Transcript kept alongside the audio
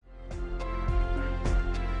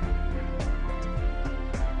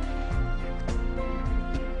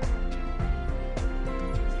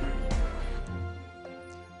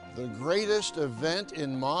greatest event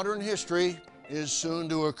in modern history is soon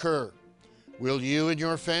to occur. Will you and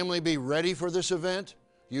your family be ready for this event?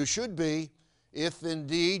 You should be, if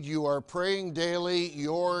indeed you are praying daily,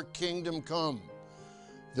 "Your kingdom come."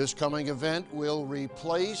 This coming event will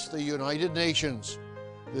replace the United Nations.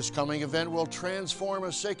 This coming event will transform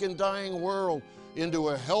a sick and dying world into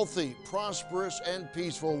a healthy, prosperous, and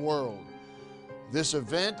peaceful world. This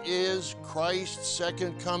event is Christ's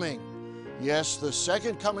second coming. Yes, the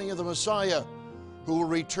second coming of the Messiah, who will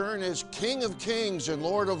return as King of Kings and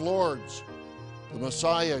Lord of Lords. The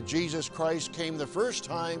Messiah, Jesus Christ, came the first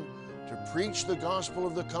time to preach the gospel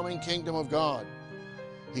of the coming kingdom of God.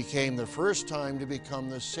 He came the first time to become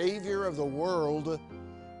the Savior of the world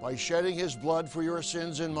by shedding His blood for your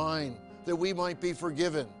sins and mine, that we might be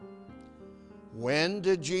forgiven. When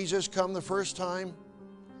did Jesus come the first time?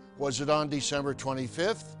 Was it on December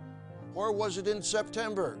 25th, or was it in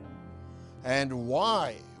September? And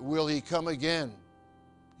why will He come again?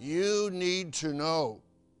 You need to know.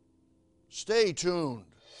 Stay tuned.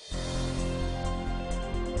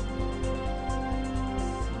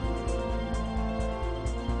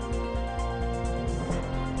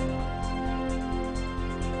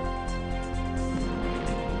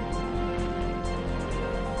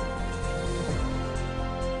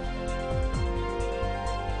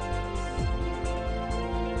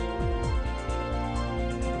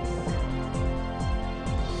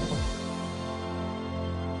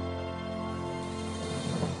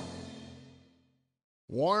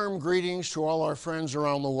 Warm greetings to all our friends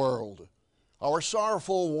around the world. Our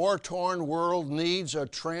sorrowful, war-torn world needs a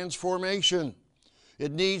transformation.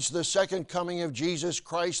 It needs the second coming of Jesus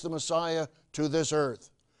Christ, the Messiah, to this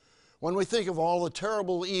earth. When we think of all the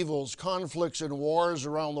terrible evils, conflicts, and wars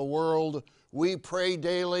around the world, we pray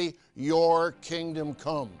daily, "Your kingdom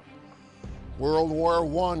come." World War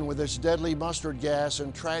I, with its deadly mustard gas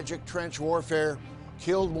and tragic trench warfare,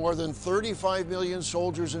 killed more than 35 million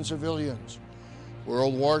soldiers and civilians.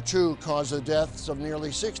 World War II caused the deaths of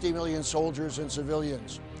nearly 60 million soldiers and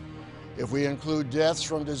civilians. If we include deaths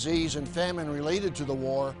from disease and famine related to the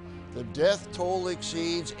war, the death toll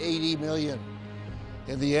exceeds 80 million.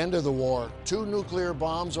 In the end of the war, 2 nuclear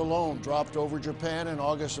bombs alone dropped over Japan in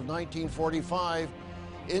August of 1945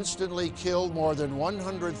 instantly killed more than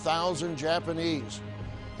 100,000 Japanese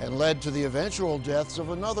and led to the eventual deaths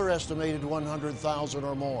of another estimated 100,000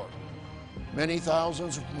 or more. Many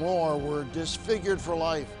thousands more were disfigured for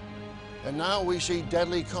life. And now we see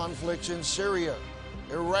deadly conflicts in Syria,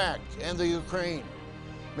 Iraq, and the Ukraine.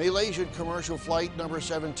 Malaysian commercial flight number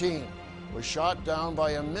 17 was shot down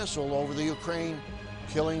by a missile over the Ukraine,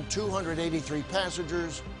 killing 283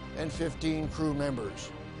 passengers and 15 crew members.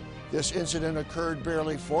 This incident occurred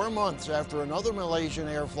barely 4 months after another Malaysian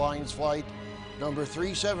Airlines flight, number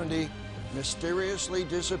 370, mysteriously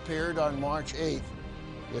disappeared on March 8th.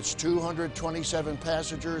 Its 227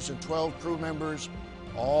 passengers and 12 crew members,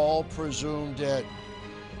 all presumed dead.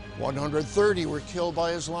 130 were killed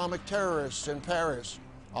by Islamic terrorists in Paris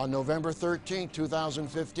on November 13,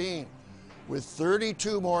 2015, with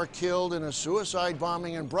 32 more killed in a suicide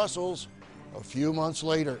bombing in Brussels a few months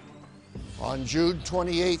later. On June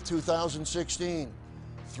 28, 2016,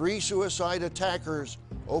 3 suicide attackers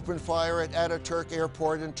opened fire at Ataturk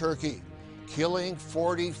Airport in Turkey, killing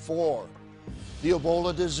 44. The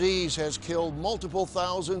Ebola disease has killed multiple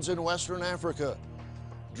thousands in Western Africa.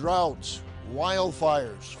 Droughts,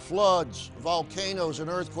 wildfires, floods, volcanoes, and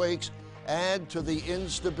earthquakes add to the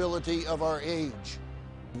instability of our age.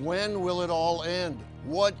 When will it all end?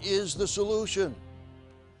 What is the solution?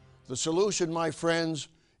 The solution, my friends,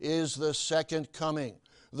 is the second coming,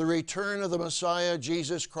 the return of the Messiah,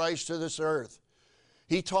 Jesus Christ, to this earth.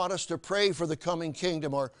 He taught us to pray for the coming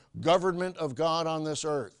kingdom or government of God on this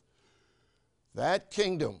earth. That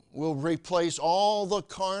kingdom will replace all the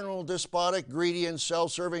carnal, despotic, greedy, and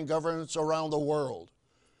self-serving governments around the world.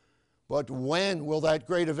 But when will that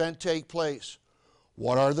great event take place?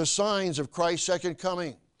 What are the signs of Christ's second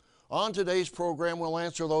coming? On today's program, we'll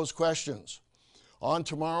answer those questions. On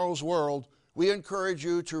Tomorrow's World, we encourage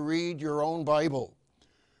you to read your own Bible.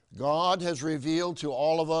 God has revealed to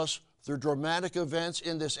all of us the dramatic events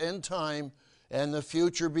in this end time and the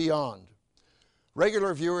future beyond.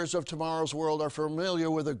 Regular viewers of Tomorrow's World are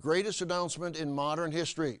familiar with the greatest announcement in modern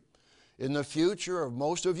history. In the future of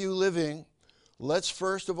most of you living, let's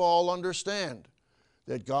first of all understand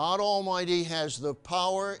that God Almighty has the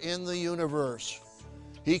power in the universe.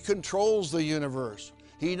 He controls the universe.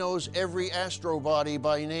 He knows every astrobody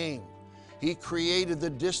by name. He created the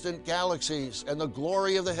distant galaxies and the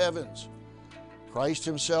glory of the heavens. Christ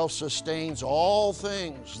Himself sustains all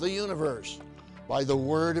things, the universe, by the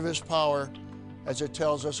word of His power, as it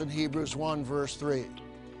tells us in Hebrews 1, verse 3.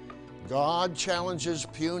 God challenges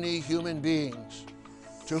puny human beings.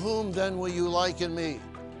 To whom then will you liken me?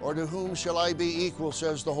 Or to whom shall I be equal,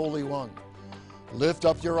 says the Holy One. Lift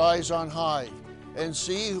up your eyes on high, and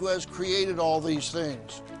see who has created all these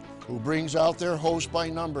things, who brings out their host by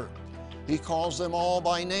number. He calls them all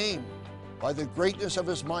by name. By the greatness of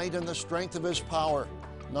his might and the strength of his power,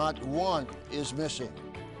 not one is missing.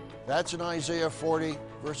 That's in Isaiah 40,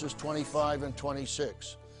 verses 25 and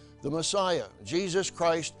 26. The Messiah, Jesus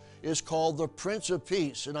Christ, is called the Prince of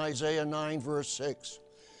Peace in Isaiah 9, verse 6.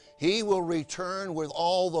 He will return with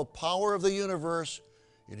all the power of the universe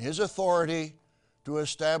in his authority to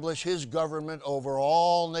establish his government over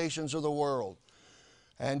all nations of the world.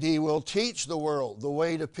 And he will teach the world the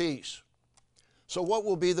way to peace. So what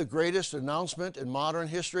will be the greatest announcement in modern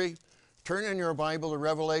history? Turn in your Bible to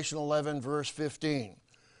Revelation 11, verse 15.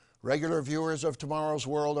 Regular viewers of Tomorrow's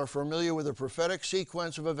World are familiar with the prophetic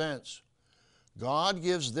sequence of events. God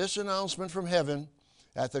gives this announcement from heaven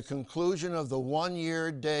at the conclusion of the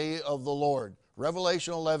one-year day of the Lord.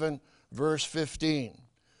 Revelation 11, verse 15.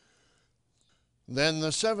 Then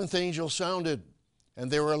the seventh angel sounded,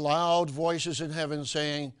 and there were loud voices in heaven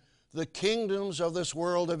saying, the kingdoms of this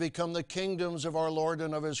world have become the kingdoms of our Lord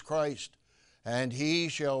and of his Christ, and he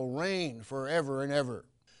shall reign forever and ever.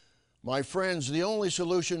 My friends, the only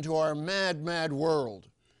solution to our mad, mad world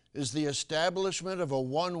is the establishment of a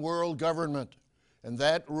one-world government, and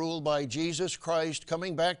that ruled by Jesus Christ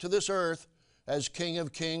coming back to this earth as King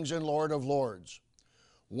of Kings and Lord of Lords.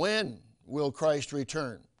 When will Christ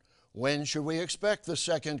return? When should we expect the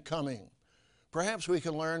second coming? Perhaps we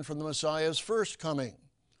can learn from the Messiah's first coming.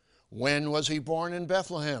 When was he born in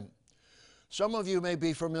Bethlehem? Some of you may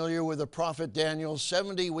be familiar with the prophet Daniel's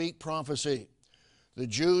 70-week prophecy. The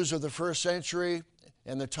Jews of the first century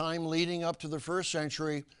and the time leading up to the first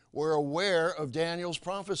century were aware of Daniel's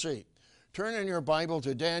prophecy. Turn in your Bible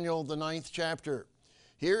to Daniel, the 9th chapter.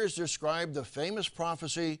 Here is described the famous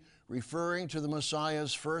prophecy referring to the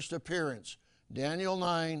Messiah's first appearance. Daniel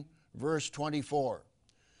 9, verse 24.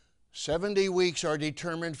 70 weeks are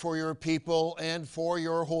determined for your people and for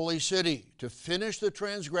your holy city, to finish the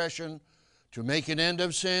transgression, to make an end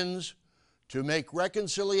of sins, to make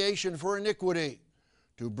reconciliation for iniquity,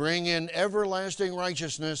 to bring in everlasting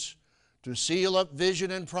righteousness, to seal up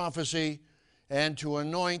vision and prophecy, and to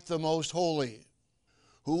anoint the most holy.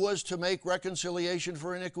 Who was to make reconciliation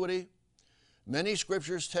for iniquity? Many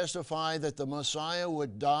scriptures testify that the Messiah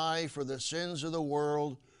would die for the sins of the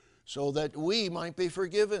world so that we might be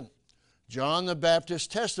forgiven. John the Baptist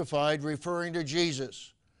testified, referring to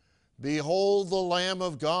Jesus, behold the Lamb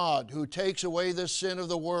of God who takes away the sin of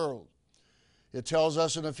the world. It tells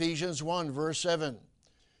us in Ephesians 1, verse 7,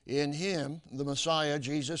 in him, the Messiah,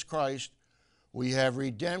 Jesus Christ, we have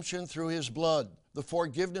redemption through his blood, the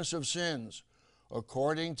forgiveness of sins,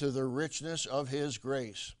 according to the richness of his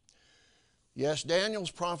grace. Yes,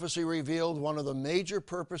 Daniel's prophecy revealed one of the major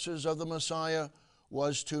purposes of the Messiah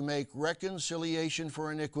was to make reconciliation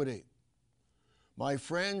for iniquity. My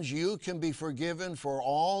friends, you can be forgiven for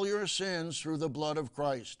all your sins through the blood of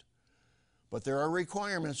Christ. But there are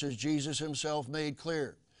requirements, as Jesus himself made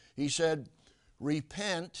clear. He said,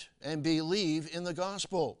 repent and believe in the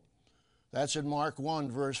gospel. That's in Mark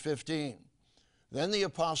 1, verse 15. Then the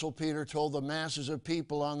Apostle Peter told the masses of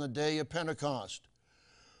people on the day of Pentecost,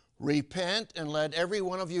 repent and let every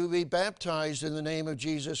one of you be baptized in the name of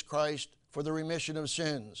Jesus Christ for the remission of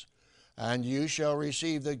sins, and you shall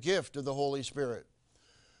receive the gift of the Holy Spirit.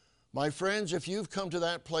 My friends, if you've come to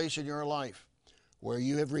that place in your life where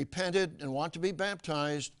you have repented and want to be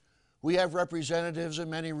baptized, we have representatives in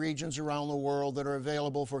many regions around the world that are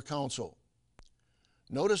available for counsel.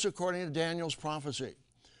 Notice, according to Daniel's prophecy,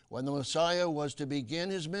 when the Messiah was to begin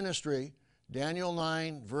his ministry, Daniel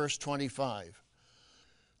 9, verse 25.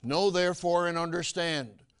 Know therefore and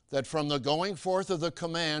understand that from the going forth of the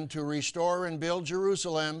command to restore and build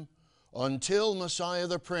Jerusalem until Messiah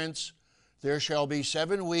the Prince, there shall be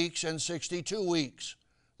 7 weeks and 62 weeks.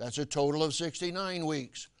 That's a total of 69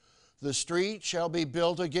 weeks. The street shall be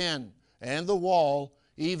built again, and the wall,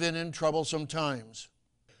 even in troublesome times.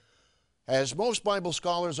 As most Bible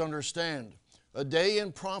scholars understand, a day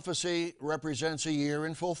in prophecy represents a year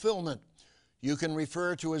in fulfillment. You can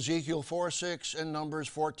refer to Ezekiel 4:6 and Numbers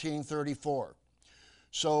 14:34.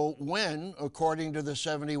 So when, according to the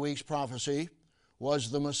 70 weeks prophecy, was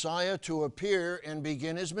the Messiah to appear and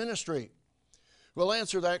begin his ministry? We'll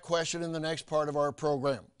answer that question in the next part of our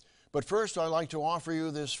program. But first, I'd like to offer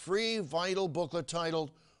you this free, vital booklet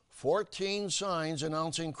titled 14 Signs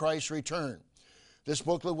Announcing Christ's Return. This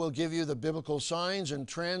booklet will give you the biblical signs and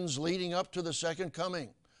trends leading up to the second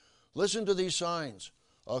coming. Listen to these signs.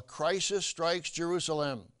 A crisis strikes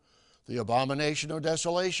Jerusalem. The abomination of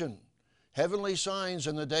desolation. Heavenly signs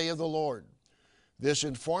in the day of the Lord. This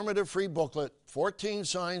informative free booklet, 14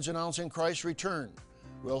 Signs Announcing Christ's Return,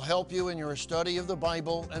 will help you in your study of the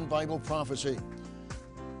Bible and Bible prophecy.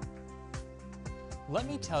 Let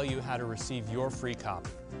me tell you how to receive your free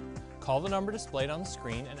copy. Call the number displayed on the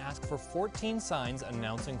screen and ask for 14 Signs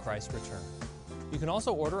Announcing Christ's Return. You can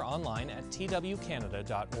also order online at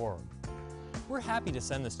twcanada.org. We're happy to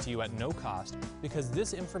send this to you at no cost because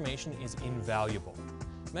this information is invaluable.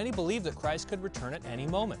 Many believe that Christ could return at any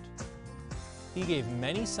moment. He gave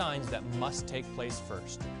many signs that must take place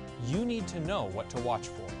first. You need to know what to watch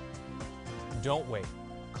for. Don't wait.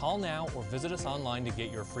 Call now or visit us online to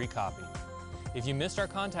get your free copy. If you missed our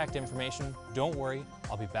contact information, don't worry,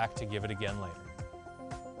 I'll be back to give it again later.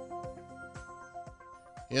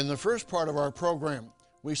 In the first part of our program,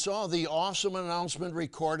 we saw the awesome announcement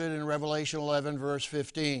recorded in Revelation 11, verse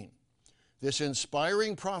 15. This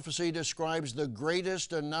inspiring prophecy describes the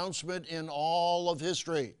greatest announcement in all of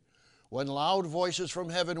history, when loud voices from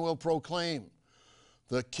heaven will proclaim,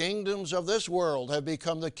 "The kingdoms of this world have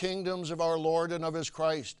become the kingdoms of our Lord and of His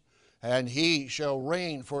Christ, and He shall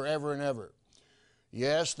reign forever and ever."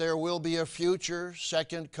 Yes, there will be a future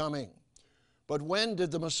second coming. But when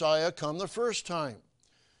did the Messiah come the first time?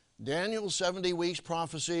 Daniel's 70 weeks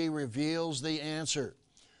prophecy reveals the answer.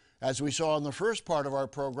 As we saw in the first part of our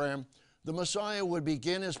program, the Messiah would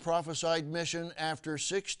begin his prophesied mission after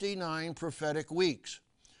 69 prophetic weeks.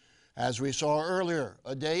 As we saw earlier,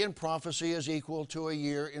 a day in prophecy is equal to a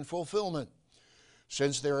year in fulfillment.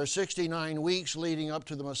 Since there are 69 weeks leading up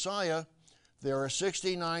to the Messiah, there are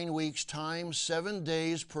 69 weeks times 7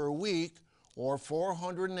 days per week, or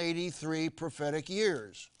 483 prophetic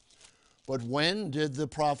years. But when did the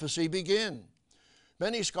prophecy begin?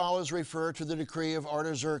 Many scholars refer to the decree of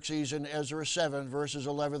Artaxerxes in Ezra 7, verses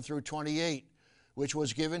 11 through 28, which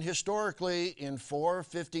was given historically in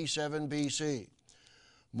 457 BC.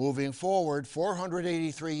 Moving forward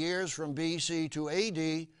 483 years from BC to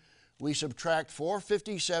AD, we subtract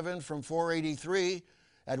 457 from 483,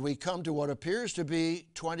 and we come to what appears to be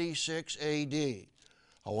 26 AD.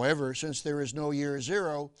 However, since there is no year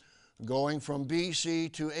zero, going from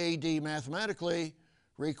BC to AD mathematically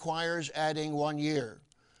requires adding 1 year.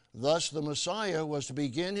 Thus, the Messiah was to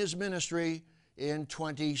begin his ministry in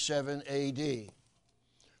 27 AD.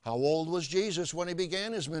 How old was Jesus when he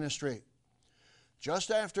began his ministry? Just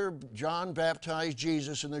after John baptized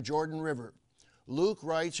Jesus in the Jordan River, Luke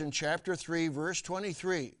writes in chapter 3, verse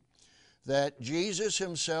 23, that Jesus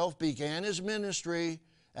himself began his ministry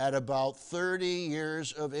at about 30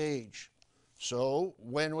 years of age. So,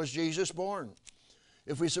 when was Jesus born?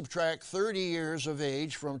 If we subtract 30 years of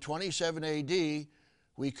age from 27 AD,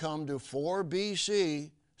 we come to 4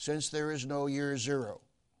 BC, since there is no year zero.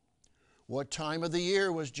 What time of the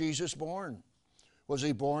year was Jesus born? Was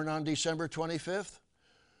he born on December 25th?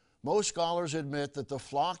 Most scholars admit that the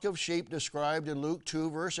flock of sheep described in Luke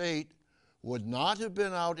 2, verse 8, would not have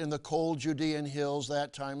been out in the cold Judean hills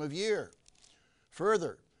that time of year.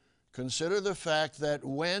 Further, consider the fact that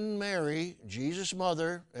when Mary, Jesus'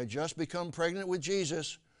 mother, had just become pregnant with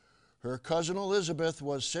Jesus, her cousin Elizabeth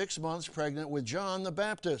was 6 months pregnant with John the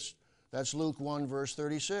Baptist. That's Luke 1, verse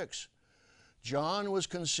 36. John was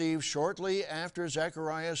conceived shortly after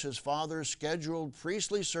Zacharias, his father's scheduled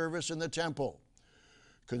priestly service in the temple.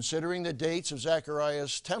 Considering the dates of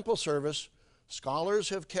Zacharias' temple service, scholars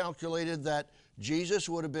have calculated that Jesus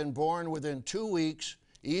would have been born within 2 weeks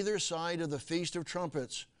either side of the Feast of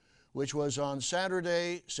Trumpets, which was on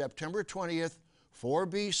Saturday, September 20th, 4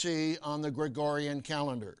 BC on the Gregorian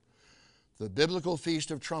calendar. The biblical Feast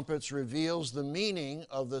of Trumpets reveals the meaning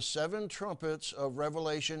of the 7 trumpets of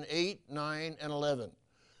Revelation 8, 9, and 11.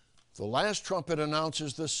 The last trumpet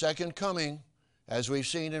announces the second coming, as we've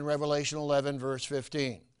seen in Revelation 11, verse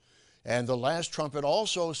 15. And the last trumpet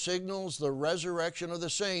also signals the resurrection of the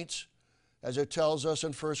saints, as it tells us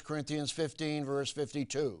in 1 Corinthians 15, verse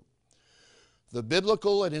 52. The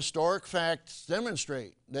biblical and historic facts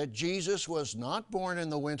demonstrate that Jesus was not born in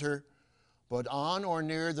the winter, but on or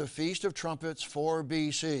near the Feast of Trumpets 4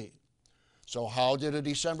 BC. So how did a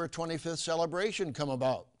December 25th celebration come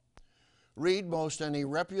about? Read most any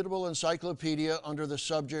reputable encyclopedia under the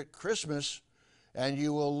subject Christmas, and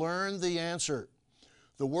you will learn the answer.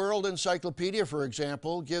 The World Encyclopedia, for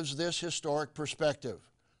example, gives this historic perspective.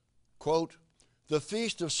 Quote, "The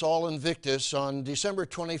feast of Sol Invictus on December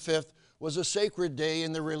 25th was a sacred day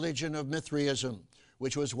in the religion of Mithraism,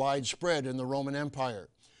 which was widespread in the Roman Empire.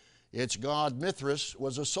 Its god Mithras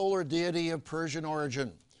was a solar deity of Persian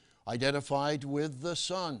origin, identified with the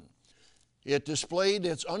sun. It displayed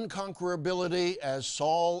its unconquerability as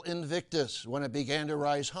Sol Invictus when it began to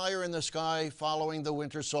rise higher in the sky following the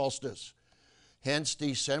winter solstice. Hence,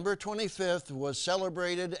 December 25th was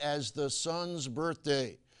celebrated as the sun's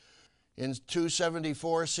birthday. In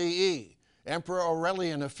 274 CE, Emperor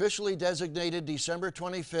Aurelian officially designated December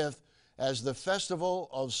 25th as the festival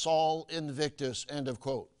of Sol Invictus, end of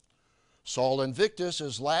quote. Sol Invictus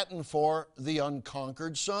is Latin for the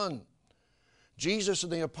unconquered sun. Jesus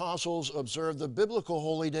and the apostles observed the biblical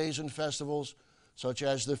holy days and festivals such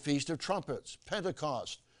as the Feast of Trumpets,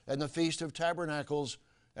 Pentecost, and the Feast of Tabernacles,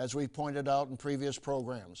 as we pointed out in previous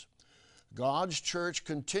programs. God's church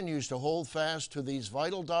continues to hold fast to these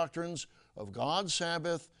vital doctrines of God's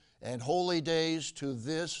Sabbath and holy days to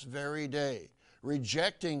this very day,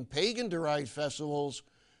 rejecting pagan-derived festivals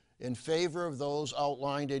in favor of those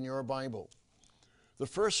outlined in your Bible. The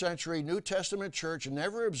first century New Testament church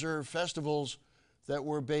never observed festivals that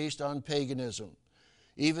were based on paganism.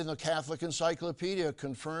 Even the Catholic Encyclopedia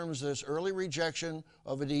confirms this early rejection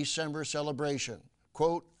of a December celebration.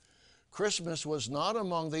 Quote, Christmas was not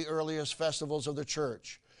among the earliest festivals of the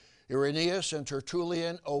church. Irenaeus and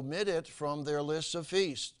Tertullian omit it from their lists of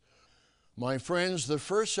feasts. My friends, the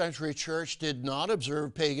first century church did not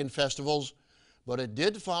observe pagan festivals, but it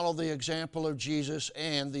did follow the example of Jesus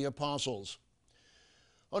and the apostles.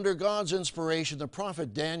 Under God's inspiration, the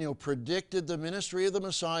prophet Daniel predicted the ministry of the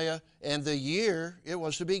Messiah and the year it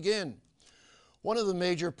was to begin. One of the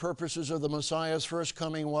major purposes of the Messiah's first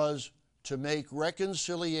coming was to make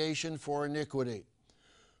reconciliation for iniquity.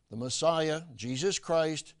 The Messiah, Jesus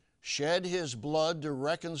Christ, shed his blood to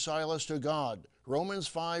reconcile us to God. Romans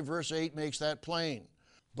 5 verse 8 makes that plain.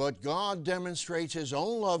 But God demonstrates his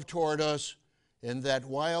own love toward us in that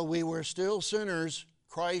while we were still sinners,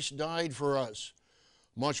 Christ died for us.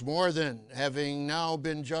 Much more then, having now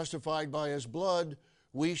been justified by his blood,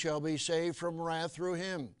 we shall be saved from wrath through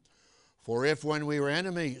him. For if when we were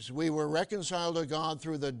enemies, we were reconciled to God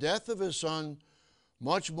through the death of his Son,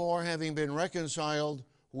 much more having been reconciled,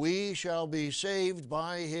 we shall be saved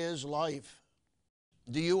by his life.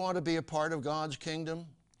 Do you want to be a part of God's kingdom?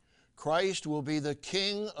 Christ will be the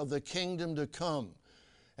king of the kingdom to come,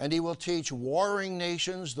 and he will teach warring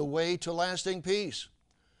nations the way to lasting peace.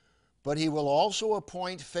 But he will also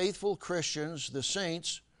appoint faithful Christians, the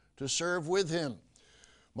saints, to serve with him.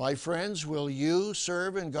 My friends, will you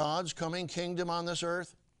serve in God's coming kingdom on this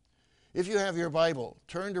earth? If you have your Bible,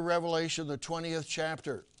 turn to Revelation, the 20th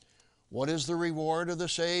chapter. What is the reward of the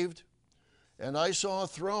saved? And I saw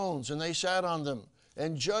thrones, and they sat on them,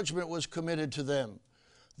 and judgment was committed to them.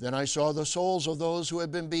 Then I saw the souls of those who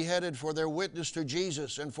had been beheaded for their witness to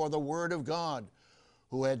Jesus and for the word of God,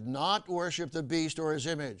 who had not worshipped the beast or his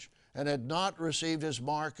image, and had not received his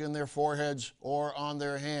mark in their foreheads or on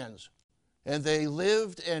their hands. And they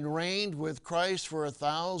lived and reigned with Christ for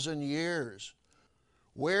 1,000 years.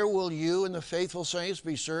 Where will you and the faithful saints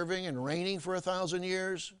be serving and reigning for 1,000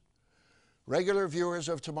 years? Regular viewers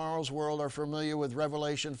of Tomorrow's World are familiar with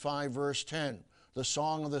Revelation 5 verse 10, the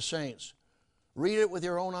Song of the Saints. Read it with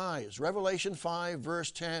your own eyes. Revelation 5 verse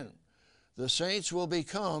 10. The saints will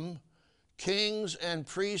become kings and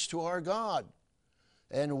priests to our God.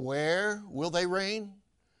 And where will they reign?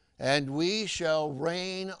 And we shall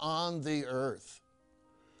reign on the earth.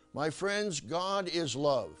 My friends, God is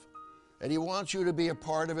love, and he wants you to be a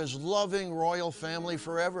part of his loving royal family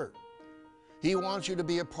forever. He wants you to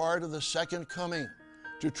be a part of the second coming,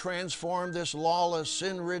 to transform this lawless,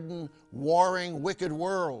 sin-ridden, warring, wicked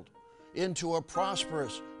world into a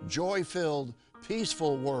prosperous, joy-filled,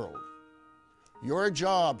 peaceful world. Your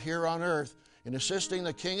job here on earth in assisting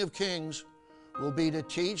the King of Kings will be to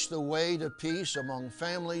teach the way to peace among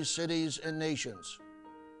families, cities, and nations.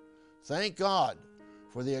 Thank God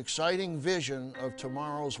for the exciting vision of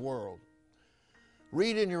tomorrow's world.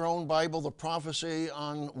 Read in your own Bible the prophecy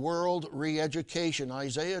on world re-education,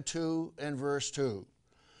 Isaiah 2 and verse 2.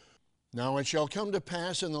 Now it shall come to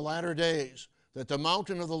pass in the latter days that the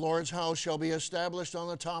mountain of the Lord's house shall be established on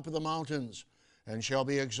the top of the mountains, and shall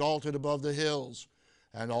be exalted above the hills,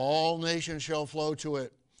 and all nations shall flow to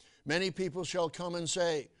it. Many people shall come and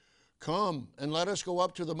say, Come, and let us go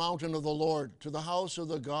up to the mountain of the Lord, to the house of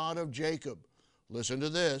the God of Jacob. Listen to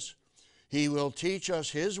this. He will teach us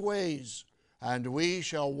his ways, and we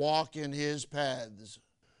shall walk in his paths.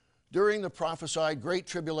 During the prophesied great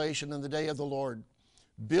tribulation in the day of the Lord,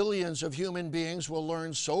 billions of human beings will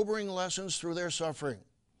learn sobering lessons through their suffering.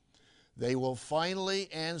 They will finally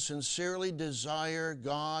and sincerely desire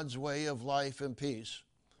God's way of life and peace.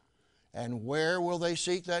 And where will they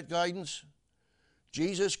seek that guidance?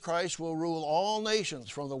 Jesus Christ will rule all nations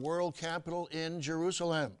from the world capital in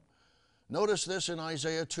Jerusalem. Notice this in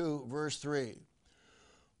Isaiah 2, verse 3.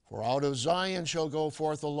 For out of Zion shall go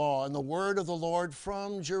forth the law, and the word of the Lord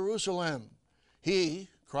from Jerusalem. He,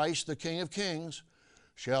 Christ the King of Kings,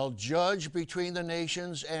 shall judge between the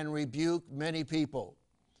nations and rebuke many people.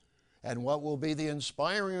 And what will be the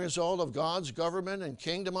inspiring result of God's government and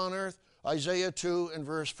kingdom on earth? Isaiah 2 and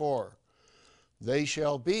verse 4. They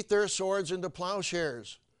shall beat their swords into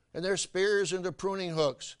plowshares, and their spears into pruning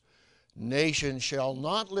hooks. Nation shall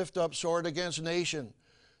not lift up sword against nation,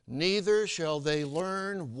 neither shall they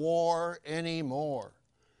learn war any more.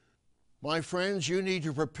 My friends, you need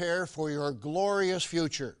to prepare for your glorious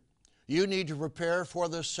future. You need to prepare for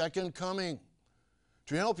the second coming.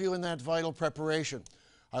 To help you in that vital preparation,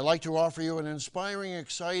 I'd like to offer you an inspiring,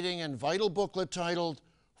 exciting, and vital booklet titled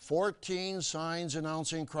 14 Signs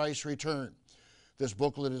Announcing Christ's Return. This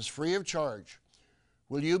booklet is free of charge.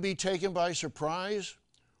 Will you be taken by surprise,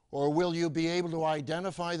 or will you be able to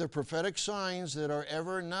identify the prophetic signs that are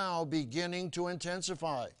ever now beginning to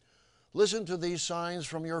intensify? Listen to these signs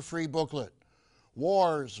from your free booklet.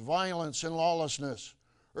 Wars, violence, and lawlessness,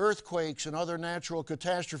 earthquakes and other natural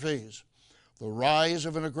catastrophes, the rise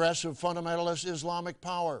of an aggressive fundamentalist Islamic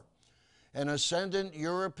power, an ascendant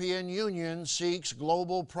European Union seeks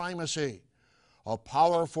global primacy, a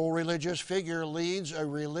powerful religious figure leads a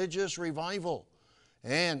religious revival,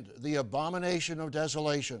 and the abomination of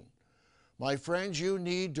desolation. My friends, you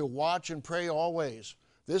need to watch and pray always.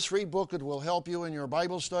 This free booklet will help you in your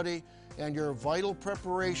Bible study and your vital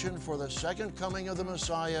preparation for the second coming of the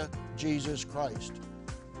Messiah, Jesus Christ.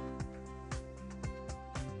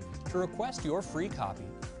 To request your free copy,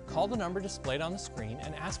 call the number displayed on the screen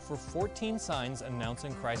and ask for 14 signs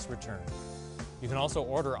announcing Christ's return. You can also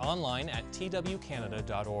order online at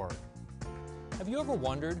twcanada.org. Have you ever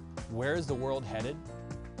wondered, where is the world headed?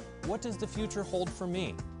 What does the future hold for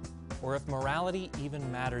me? Or if morality even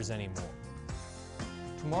matters anymore?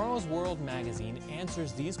 Tomorrow's World magazine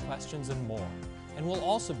answers these questions and more, and will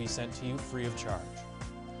also be sent to you free of charge.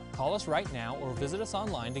 Call us right now or visit us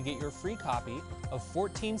online to get your free copy of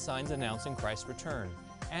 14 Signs Announcing Christ's Return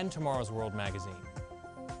and Tomorrow's World magazine.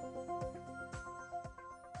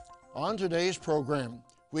 On today's program,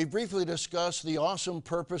 we briefly discussed the awesome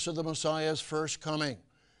purpose of the Messiah's first coming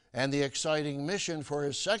and the exciting mission for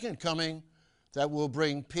his second coming that will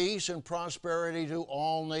bring peace and prosperity to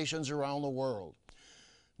all nations around the world.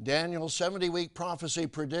 Daniel's 70-week prophecy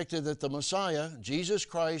predicted that the Messiah, Jesus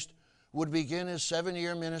Christ, would begin his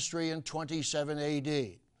 7-year ministry in 27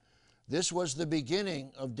 AD. This was the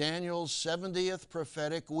beginning of Daniel's 70th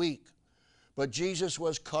prophetic week. But Jesus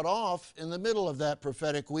was cut off in the middle of that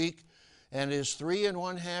prophetic week, and his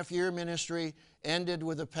 3.5 year ministry ended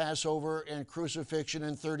with the Passover and crucifixion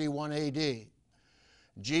in 31 AD.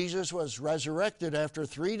 Jesus was resurrected after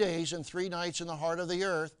 3 days and 3 nights in the heart of the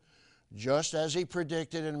earth, just as he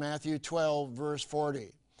predicted in Matthew 12, verse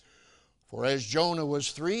 40. For as Jonah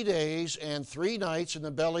was 3 days and 3 nights in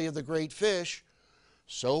the belly of the great fish,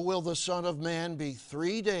 so will the Son of Man be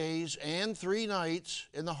 3 days and 3 nights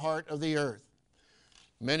in the heart of the earth.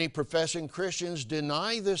 Many professing Christians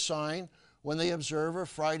deny this sign when they observe a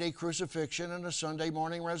Friday crucifixion and a Sunday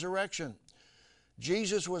morning resurrection.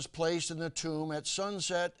 Jesus was placed in the tomb at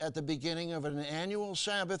sunset at the beginning of an annual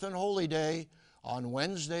Sabbath and holy day on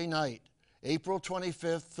Wednesday night, April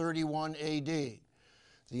 25th, 31 AD.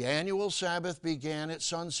 The annual Sabbath began at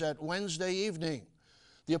sunset Wednesday evening.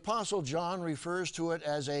 The Apostle John refers to it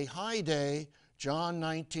as a high day, John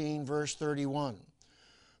 19, verse 31.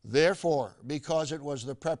 Therefore, because it was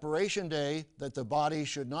the preparation day that the body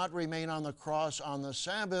should not remain on the cross on the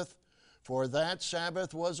Sabbath, for that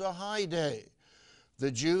Sabbath was a high day, the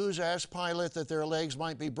Jews asked Pilate that their legs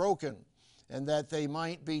might be broken and that they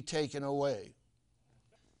might be taken away.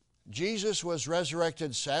 Jesus was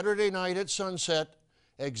resurrected Saturday night at sunset,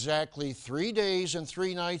 exactly 3 days and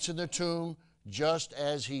 3 nights in the tomb, just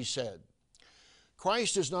as he said.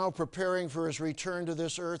 Christ is now preparing for his return to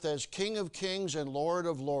this earth as King of Kings and Lord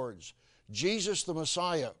of Lords. Jesus the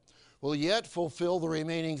Messiah will yet fulfill the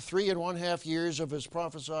remaining 3.5 years of his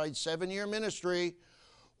prophesied 7-year ministry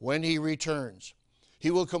when he returns.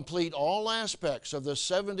 He will complete all aspects of the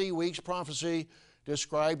 70 weeks prophecy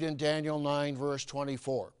described in Daniel 9, verse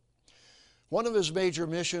 24. One of his major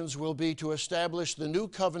missions will be to establish the new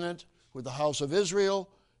covenant with the house of Israel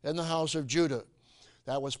and the house of Judah.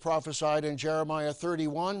 That was prophesied in Jeremiah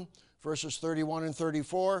 31, verses 31 and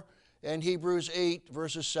 34, and Hebrews 8,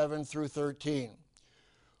 verses 7 through 13.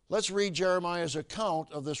 Let's read Jeremiah's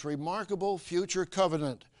account of this remarkable future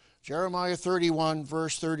covenant. Jeremiah 31,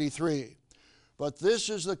 verse 33. But this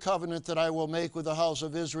is the covenant that I will make with the house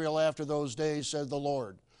of Israel after those days, said the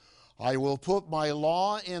Lord. I will put my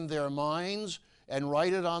law in their minds and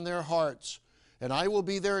write it on their hearts. And I will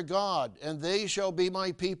be their God, and they shall be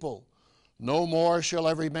my people. No more shall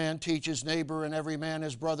every man teach his neighbor and every man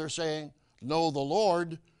his brother, saying, Know the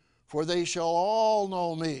Lord, for they shall all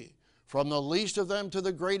know me, from the least of them to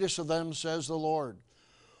the greatest of them, says the Lord.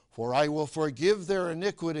 For I will forgive their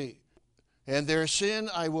iniquity, and their sin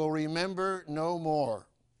I will remember no more.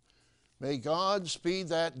 May God speed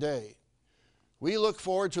that day. We look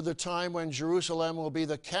forward to the time when Jerusalem will be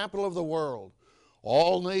the capital of the world.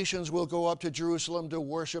 All nations will go up to Jerusalem to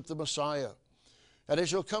worship the Messiah. And it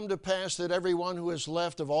shall come to pass that everyone who is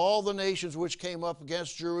left of all the nations which came up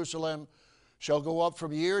against Jerusalem shall go up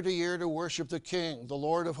from year to year to worship the King, the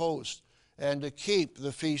Lord of hosts, and to keep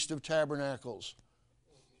the Feast of Tabernacles.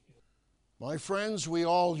 My friends, we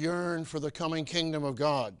all yearn for the coming kingdom of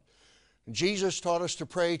God. Jesus taught us to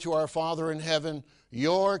pray to our Father in heaven,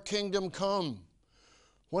 Your kingdom come.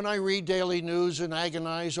 When I read daily news and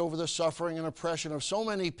agonize over the suffering and oppression of so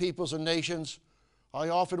many peoples and nations, I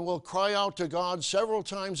often will cry out to God several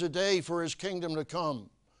times a day for His kingdom to come.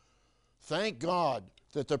 Thank God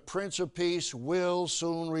that the Prince of Peace will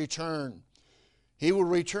soon return. He will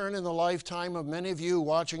return in the lifetime of many of you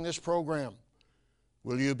watching this program.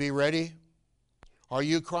 Will you be ready? Are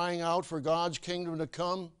you crying out for God's kingdom to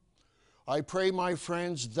come? I pray, my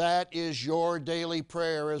friends, that is your daily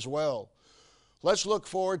prayer as well. Let's look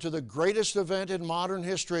forward to the greatest event in modern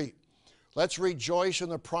history. Let's rejoice in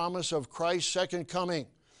the promise of Christ's second coming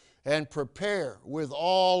and prepare with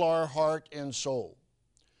all our heart and soul.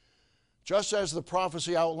 Just as the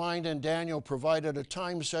prophecy outlined in Daniel provided a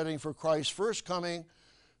time setting for Christ's first coming,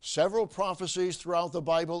 several prophecies throughout the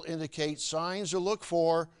Bible indicate signs to look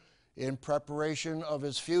for in preparation of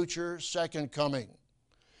His future second coming.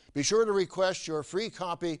 Be sure to request your free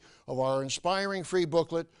copy of our inspiring free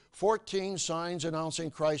booklet, 14 Signs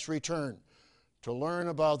Announcing Christ's Return, to learn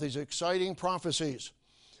about these exciting prophecies.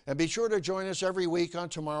 And be sure to join us every week on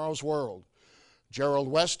Tomorrow's World. Gerald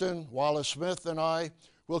Weston, Wallace Smith, and I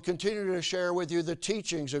will continue to share with you the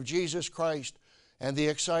teachings of Jesus Christ and the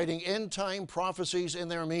exciting end-time prophecies in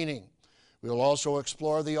their meaning. We'll also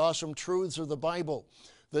explore the awesome truths of the Bible,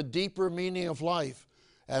 the deeper meaning of life,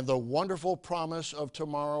 and the wonderful promise of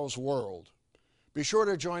tomorrow's world. Be sure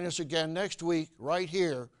to join us again next week right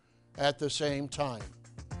here at the same time.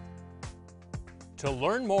 To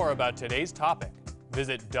learn more about today's topic,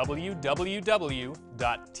 visit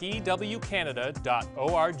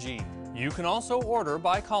www.twcanada.org. You can also order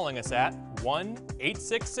by calling us at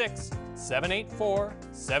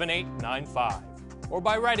 1-866-784-7895 or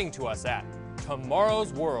by writing to us at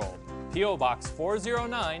Tomorrow's World, P.O. Box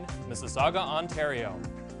 409, Mississauga, Ontario,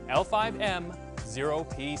 L5M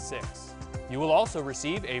 0P6. You will also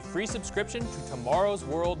receive a free subscription to Tomorrow's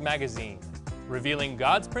World magazine, revealing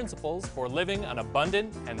God's principles for living an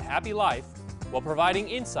abundant and happy life while providing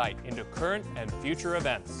insight into current and future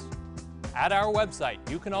events. At our website,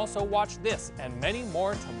 you can also watch this and many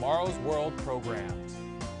more Tomorrow's World programs.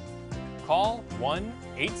 Call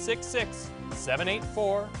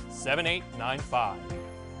 1-866-784-7895.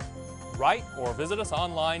 Write or visit us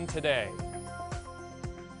online today.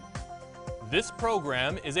 This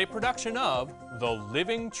program is a production of the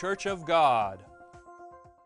Living Church of God.